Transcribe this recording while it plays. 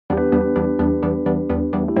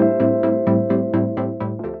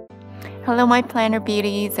Hello my planner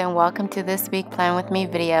beauties, and welcome to this week Plan With Me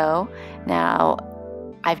video. Now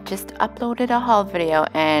I've just uploaded a haul video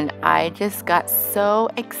and I just got so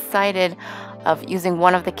excited of using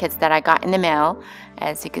one of the kits that I got in the mail.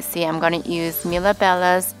 As you can see, I'm going to use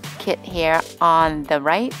Milibella's kit here on the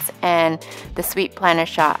right and the Sweet Planner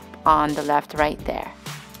Shop on the left right there.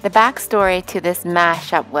 The backstory to this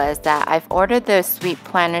mashup was that I've ordered the Sweet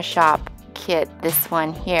Planner Shop kit, this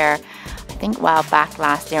one here, I think a while back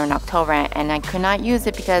last year in October, and I could not use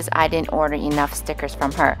it because I didn't order enough stickers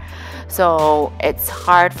from her. So it's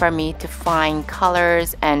hard for me to find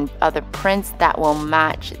colors and other prints that will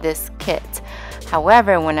match this kit.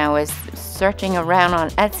 However, when I was searching around on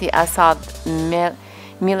Etsy, I saw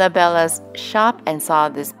Milibella's shop and saw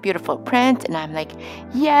this beautiful print, and I'm like,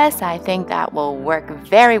 yes, I think that will work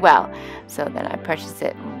very well. So then I purchased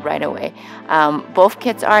it right away. Both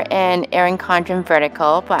kits are in Erin Condren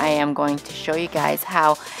vertical, but I am going to show you guys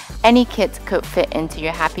how any kit could fit into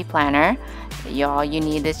your happy planner. All you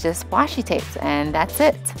need is just washi tapes, and that's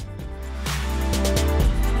it.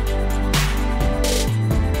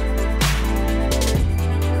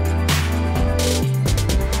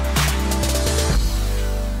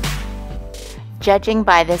 Judging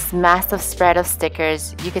by this massive spread of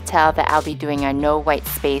stickers, you could tell that I'll be doing a no white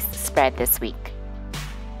space spread this week.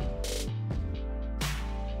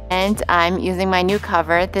 And I'm using my new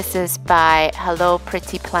cover. This is by Hello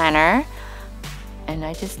Pretty Planner. And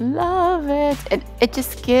I just love it. It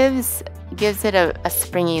just gives it a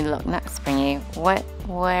springy look. Not springy.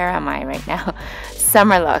 Where am I right now?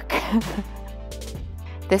 Summer look.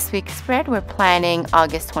 This week's spread, we're planning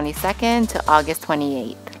August 22nd to August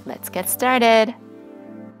 28th. Let's get started.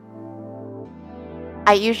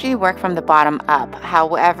 I usually work from the bottom up.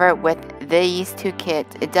 However, with these two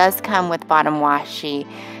kits, it does come with bottom washi,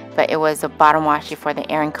 but it was a bottom washi for the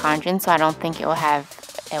Erin Condren, so I don't think it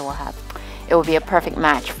will be a perfect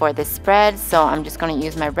match for this spread. So I'm just going to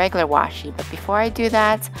use my regular washi. But before I do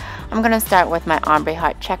that, I'm going to start with my ombre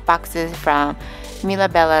heart check boxes from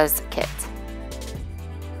Milibella's kit.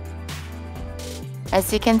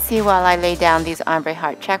 As you can see, while I lay down these ombre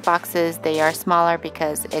heart check boxes, they are smaller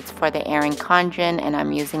because it's for the Erin Condren and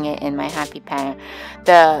I'm using it in my happy planner.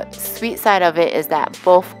 The sweet side of it is that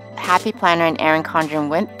both happy planner and Erin Condren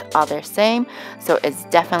width are the same, so it's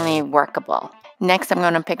definitely workable. Next, I'm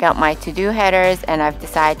going to pick out my to-do headers, and I've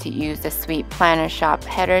decided to use the Sweet Planner Shop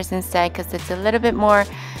headers instead because it's a little bit more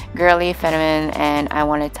girly, feminine, and I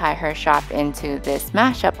want to tie her shop into this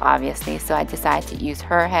mashup obviously, so I decided to use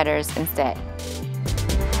her headers instead.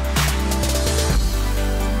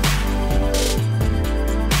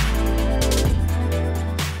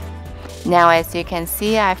 Now, as you can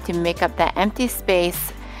see, I have to make up that empty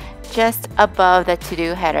space just above the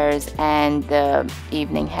to-do headers and the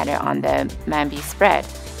evening header on the Mambi spread.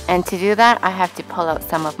 And to do that, I have to pull out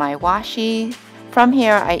some of my washi. From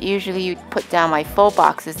here, I usually put down my full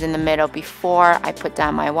boxes in the middle before I put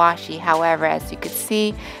down my washi. However, as you could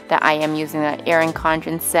see that I am using the Erin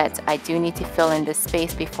Condren set, I do need to fill in the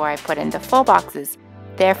space before I put in the full boxes.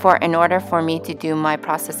 Therefore, in order for me to do my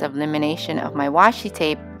process of elimination of my washi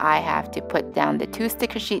tape, I have to put down the 2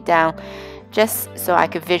 sticker sheet down just so I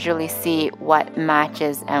could visually see what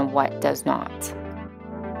matches and what does not.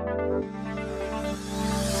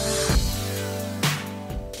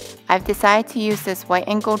 I've decided to use this white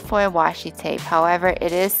and gold foil washi tape. However,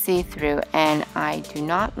 it is see-through and I do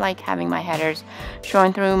not like having my headers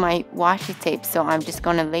showing through my washi tape, so I'm just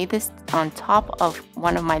going to lay this on top of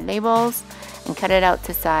one of my labels and cut it out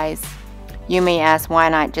to size. You may ask, why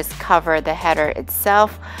not just cover the header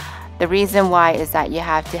itself? The reason why is that you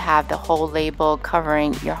have to have the whole label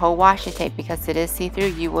covering your whole washi tape because it is see-through.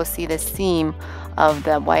 You will see the seam of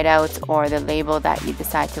the whiteout or the label that you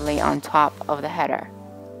decide to lay on top of the header.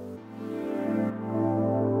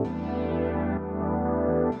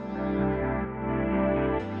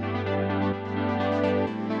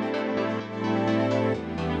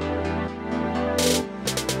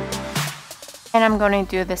 And I'm going to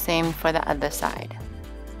do the same for the other side.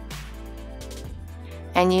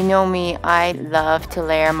 And you know me, I love to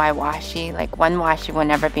layer my washi. Like, one washi will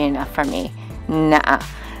never be enough for me. Nuh-uh.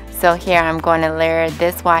 So here I'm going to layer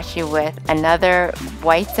this washi with another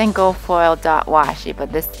white and gold foil dot washi,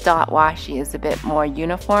 but this dot washi is a bit more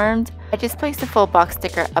uniformed. I just placed a full box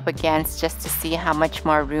sticker up against just to see how much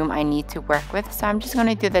more room I need to work with. So I'm just going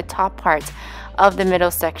to do the top part of the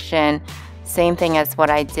middle section. Same thing as what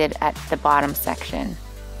I did at the bottom section.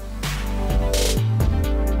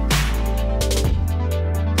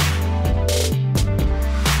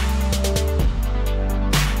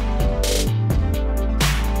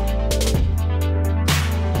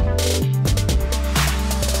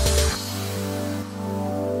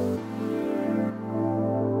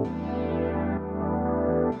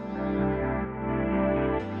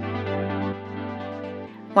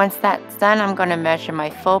 Once that's done, I'm going to measure my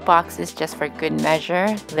full boxes just for good measure,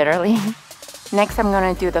 literally. Next, I'm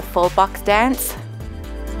going to do the full box dance.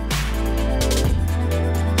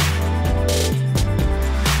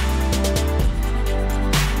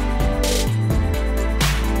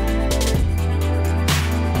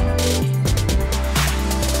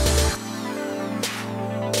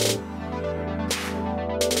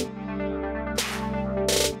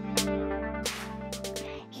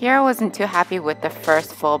 Here I wasn't too happy with the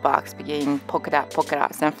first full box being polka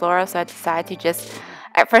dots, and floral, so I decided to just,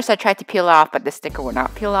 at first I tried to peel off, but the sticker would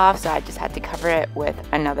not peel off, so I just had to cover it with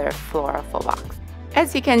another floral full box.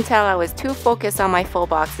 As you can tell, I was too focused on my full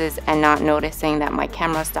boxes and not noticing that my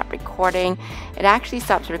camera stopped recording. It actually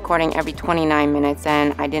stops recording every 29 minutes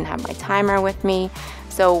and I didn't have my timer with me.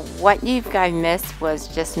 So what you guys missed was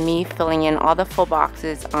just me filling in all the full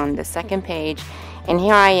boxes on the second page. And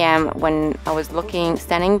here I am, when I was looking,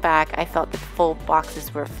 standing back, I felt the full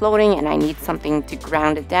boxes were floating and I need something to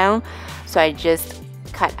ground it down. So I just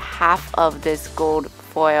cut half of this gold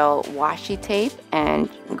foil washi tape and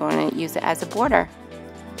I'm going to use it as a border.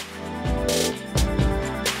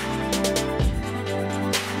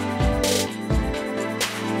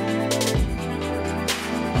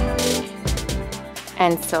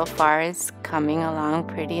 And so far it's coming along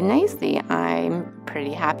pretty nicely. I'm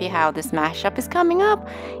pretty happy how this mashup is coming up.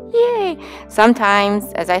 Yay!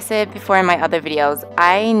 Sometimes, as I said before in my other videos,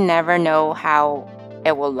 I never know how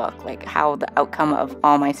it will look, like how the outcome of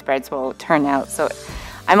all my spreads will turn out. So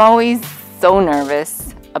I'm always so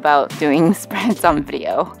nervous about doing spreads on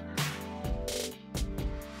video.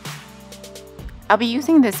 I'll be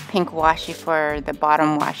using this pink washi for the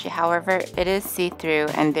bottom washi. However, it is see-through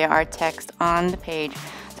and there are text on the page.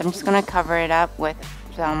 So I'm just going to cover it up with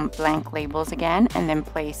some blank labels again and then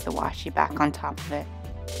place the washi back on top of it.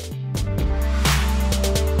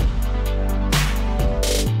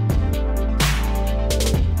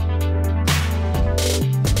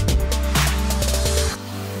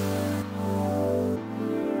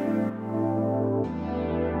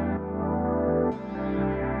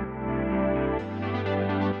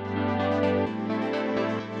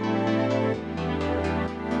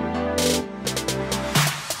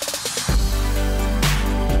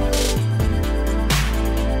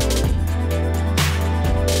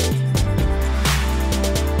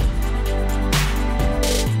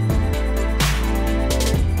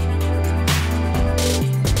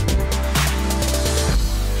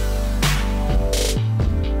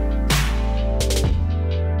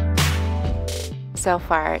 So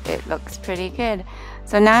far it looks pretty good.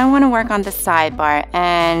 So now I want to work on the sidebar,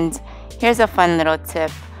 and here's a fun little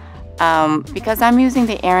tip. Because I'm using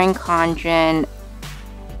the Erin Condren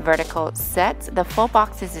vertical set, the full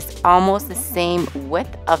boxes is almost the same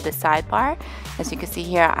width of the sidebar. As you can see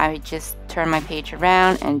here, I just turn my page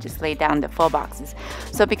around and just lay down the full boxes.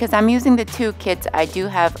 So because I'm using the two kits, I do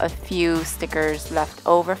have a few stickers left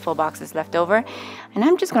over, full boxes left over, and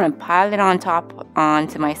I'm just going to pile it on top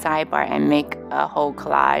onto my sidebar and make a whole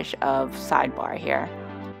collage of sidebar here.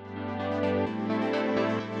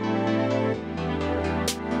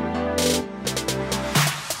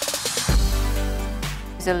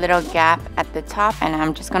 There's a little gap at the top, and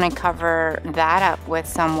I'm just going to cover that up with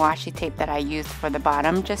some washi tape that I used for the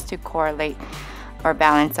bottom just to correlate or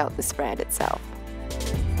balance out the spread itself.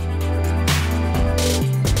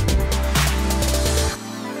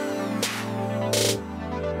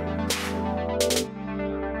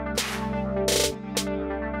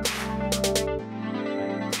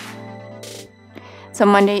 So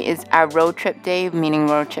Monday is our road trip day, meaning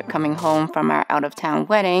road trip coming home from our out-of-town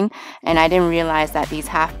wedding, and I didn't realize that these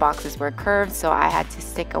half boxes were curved, so I had to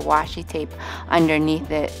stick a washi tape underneath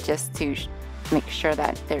it just to make sure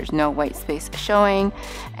that there's no white space showing.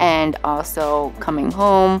 And also coming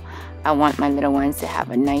home, I want my little ones to have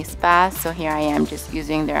a nice bath, so here I am just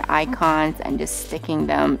using their icons and just sticking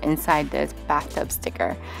them inside this bathtub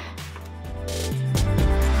sticker.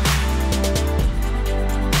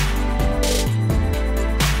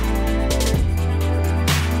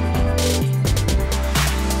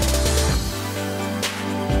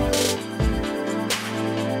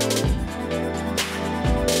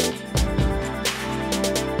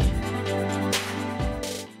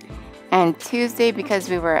 And Tuesday, because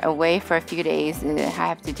we were away for a few days, I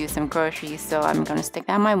have to do some groceries, so I'm going to stick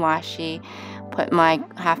down my washi, put my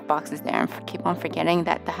half boxes there, and keep on forgetting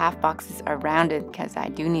that the half boxes are rounded because I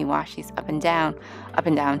do need washis up and down,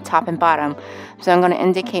 top and bottom. So I'm going to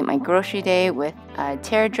indicate my grocery day with a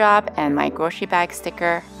teardrop and my grocery bag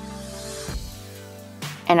sticker.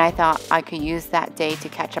 and I thought I could use that day to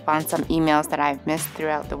catch up on some emails that I've missed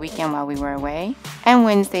throughout the weekend while we were away. And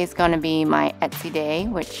Wednesday is going to be my Etsy day,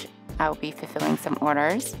 which I'll be fulfilling some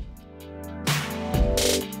orders.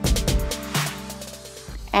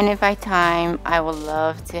 And if I have time, I would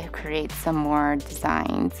love to create some more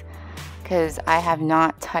designs, because I have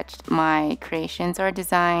not touched my creations or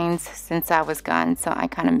designs since I was gone, so I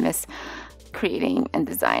kind of miss creating and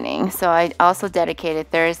designing. So I also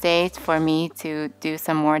dedicated Thursdays for me to do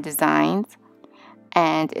some more designs,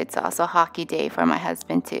 and it's also hockey day for my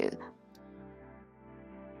husband too.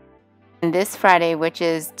 And this Friday, which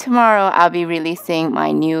is tomorrow, I'll be releasing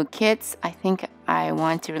my new kits. I think I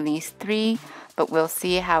want to release 3, but we'll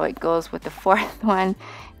see how it goes with the 4th one,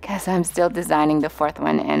 because I'm still designing the 4th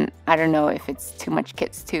one and I don't know if it's too much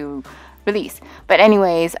kits to release. But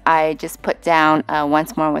anyways, I just put down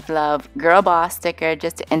Once More with Love Girl Boss sticker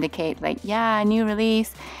just to indicate like, yeah, new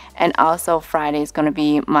release. And also Friday is going to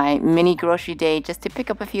be my mini grocery day just to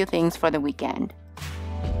pick up a few things for the weekend.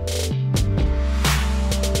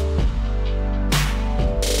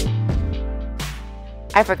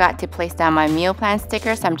 I forgot to place down my meal plan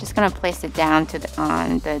sticker, so I'm just going to place it down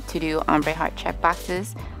on the to-do ombre heart check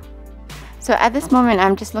boxes. So at this moment,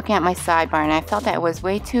 I'm just looking at my sidebar, and I felt that it was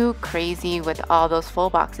way too crazy with all those full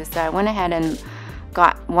boxes. So I went ahead and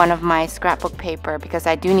got one of my scrapbook paper, because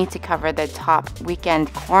I do need to cover the top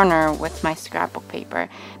weekend corner with my scrapbook paper.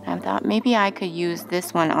 And I thought maybe I could use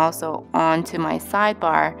this one also onto my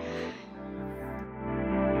sidebar.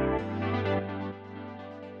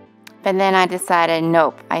 But then I decided,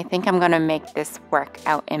 nope, I think I'm going to make this work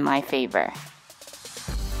out in my favor.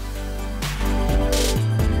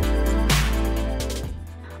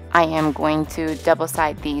 I am going to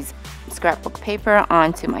double-side these scrapbook paper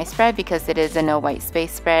onto my spread because it is a no white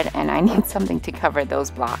space spread and I need something to cover those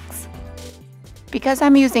blocks. Because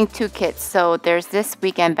I'm using 2 kits, so there's this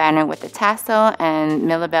weekend banner with the tassel, and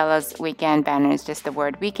Milibella's weekend banner is just the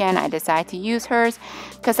word weekend. I decided to use hers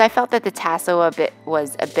because I felt that the tassel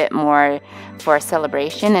was a bit more for a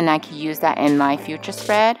celebration, and I could use that in my future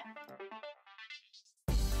spread.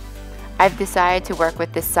 I've decided to work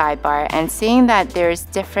with this sidebar, and seeing that there's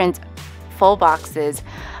different full boxes,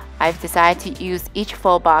 I've decided to use each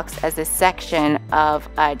full box as a section of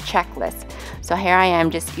a checklist. So here I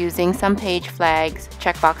am just using some page flags,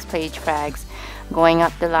 checkbox page flags, going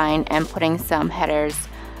up the line and putting some headers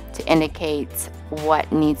to indicate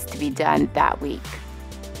what needs to be done that week.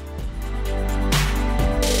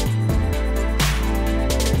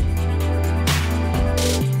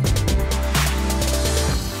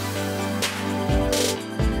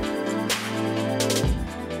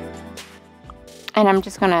 And I'm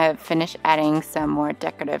just going to finish adding some more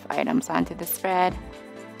decorative items onto the spread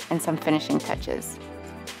and some finishing touches.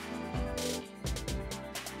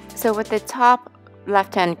 So with the top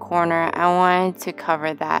left-hand corner, I wanted to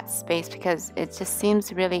cover that space because it just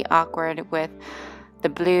seems really awkward with the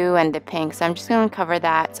blue and the pink. So I'm just going to cover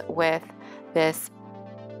that with this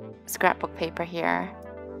scrapbook paper here.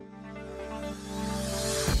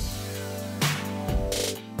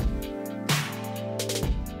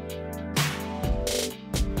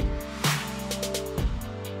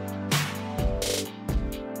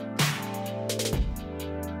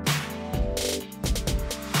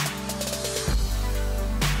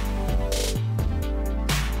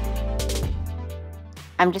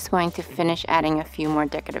 I'm just going to finish adding a few more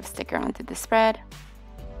decorative stickers onto the spread.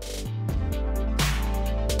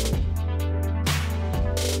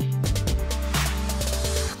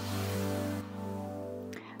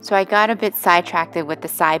 So I got a bit sidetracked with the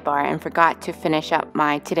sidebar and forgot to finish up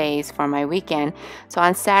my todays for my weekend. So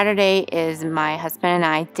on Saturday is my husband and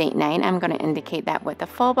I date night. I'm going to indicate that with a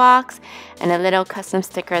full box and a little custom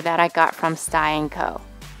sticker that I got from Snail Co.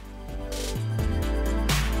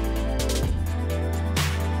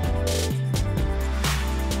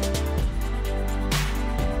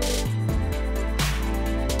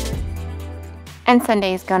 And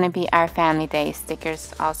Sunday is going to be our family day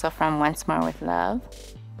stickers, also from Once More with Love.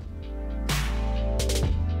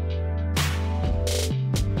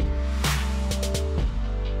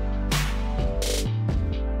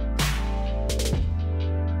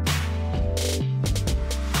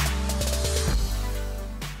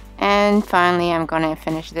 And finally, I'm going to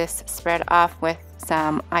finish this spread off with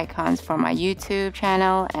some icons for my YouTube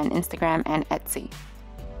channel and Instagram and Etsy.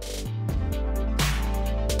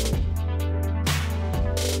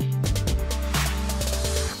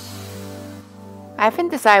 I haven't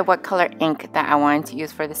decided what color ink that I wanted to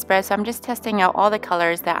use for the spread, so I'm just testing out all the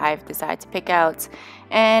colors that I've decided to pick out,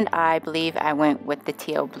 and I believe I went with the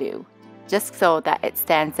teal blue, just so that it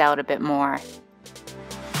stands out a bit more.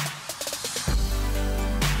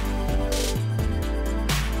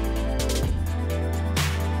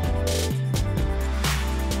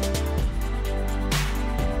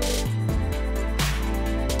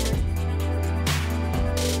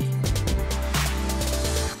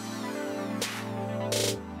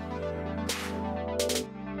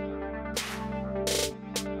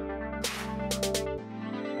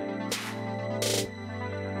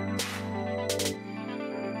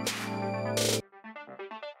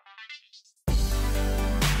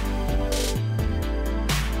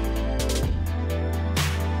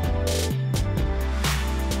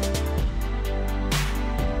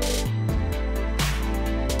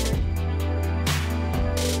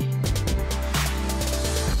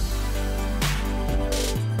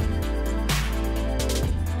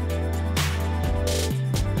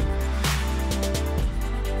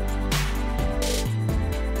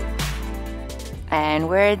 And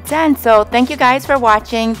we're done. So thank you guys for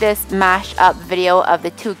watching this mash-up video of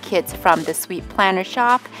the 2 kits from the Sweet Planner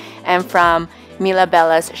shop and from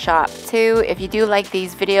Milibella's shop too. If you do like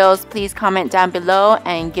these videos, please comment down below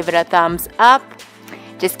and give it a thumbs up.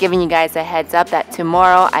 Just giving you guys a heads up that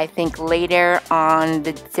tomorrow, I think later on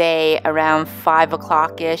the day around 5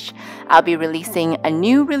 o'clock-ish, I'll be releasing a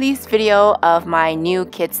new release video of my new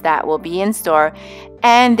kits that will be in store.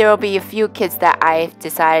 And there will be a few kits that I've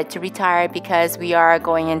decided to retire because we are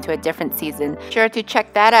going into a different season. Sure to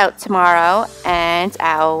check that out tomorrow, and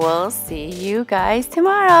I will see you guys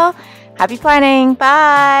tomorrow. Happy planning.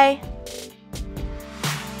 Bye.